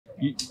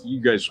You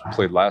guys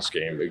played last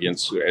game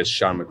against, as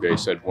Sean McVay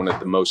said, one of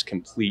the most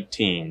complete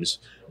teams.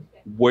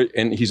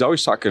 And he's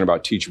always talking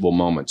about teachable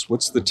moments.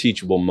 What's the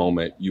teachable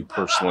moment you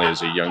personally,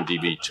 as a young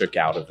DB, took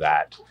out of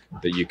that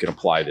you can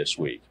apply this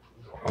week?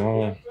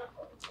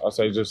 I'll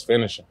say just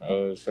finishing.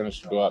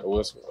 Finish, go out the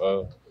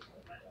whistle.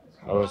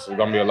 It's going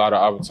to be a lot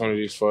of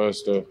opportunities for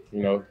us to,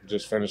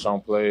 just finish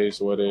on plays,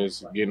 whether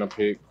it's getting a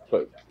pick,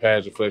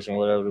 pass deflection,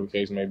 whatever the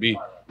case may be.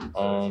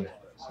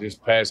 This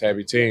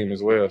pass-happy team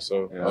as well.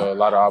 So a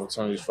lot of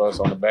opportunities for us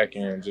on the back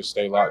end. Just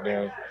stay locked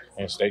in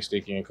and stay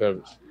sticky in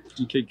coverage.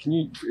 DK, can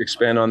you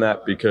expand on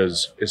that?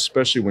 Because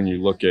especially when you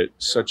look at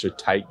such a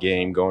tight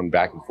game going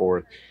back and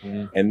forth,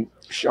 and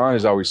Sean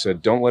has always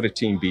said, don't let a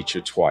team beat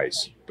you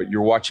twice. But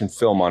you're watching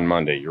film on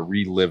Monday. You're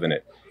reliving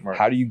it. Right.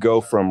 How do you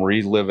go from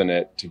reliving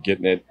it to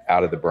getting it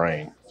out of the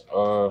brain?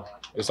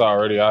 It's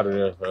already out of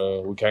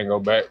there. We can't go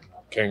back.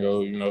 Can't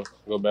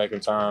go back in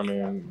time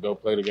and go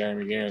play the game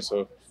again.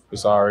 So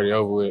it's already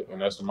over with,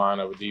 and that's the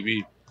mind of a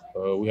DB.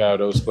 We have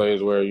those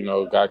plays where,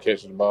 guy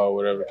catches the ball,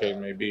 whatever the case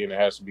may be, and it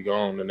has to be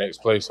gone the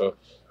next play. So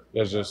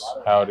that's just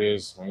how it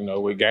is,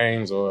 with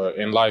games or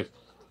in life.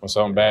 When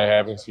something bad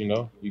happens,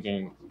 you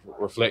can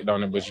reflect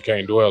on it, but you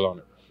can't dwell on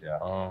it.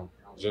 Yeah.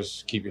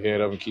 Just keep your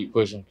head up and keep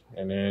pushing,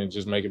 and then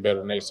just make it better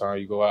the next time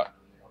you go out.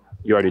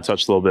 You already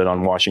touched a little bit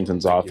on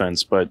Washington's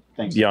offense, but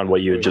beyond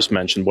what you had just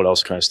mentioned, what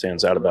else kind of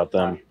stands out about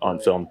them on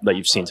film that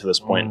you've seen to this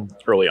point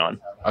early on?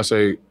 I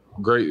say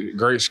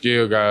great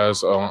skill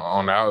guys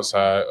on the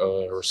outside,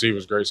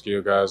 receivers, great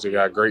skill guys. They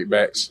got great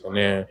backs, and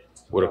then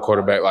with a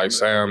quarterback like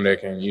Sam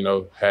that can,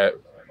 have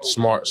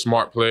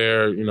smart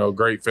player,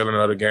 great feeling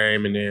of the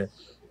game, and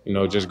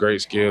then, just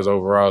great skills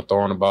overall,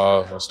 throwing the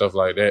ball and stuff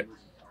like that.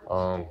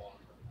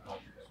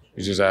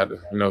 You just have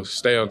to,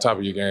 stay on top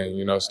of your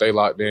game, stay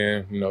locked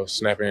in,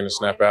 snap in and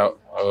snap out.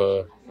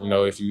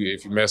 If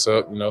you mess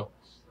up, you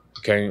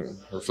can't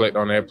reflect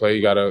on that play.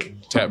 You got to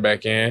tap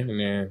back in and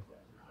then,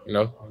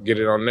 get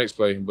it on the next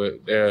play.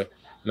 But they're,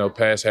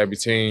 pass-happy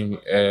team,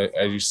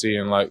 as you see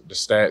in, like, the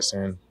stats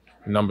and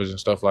numbers and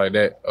stuff like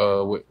that.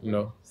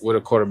 With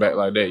a quarterback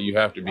like that, you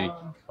have to be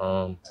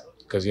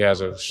because he has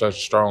such a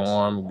strong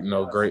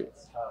arm, great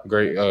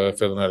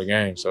feeling of the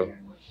game. So.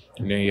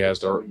 And then he has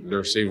the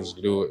receivers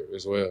to do it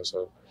as well.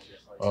 So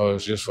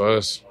it's just for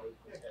us,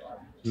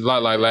 a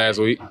lot like last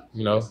week,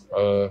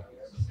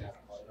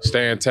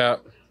 staying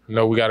tapped.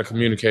 We got to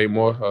communicate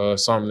more.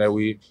 Something that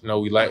we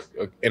lacked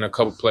in a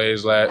couple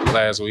plays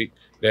last week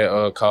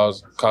that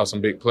caused some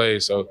big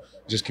plays. So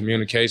just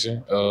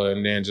communication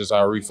and then just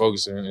our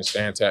refocusing and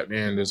staying tapped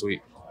in this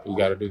week. We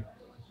got to do.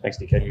 Thanks,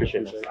 DK.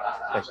 Appreciate it.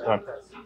 Thanks for the time.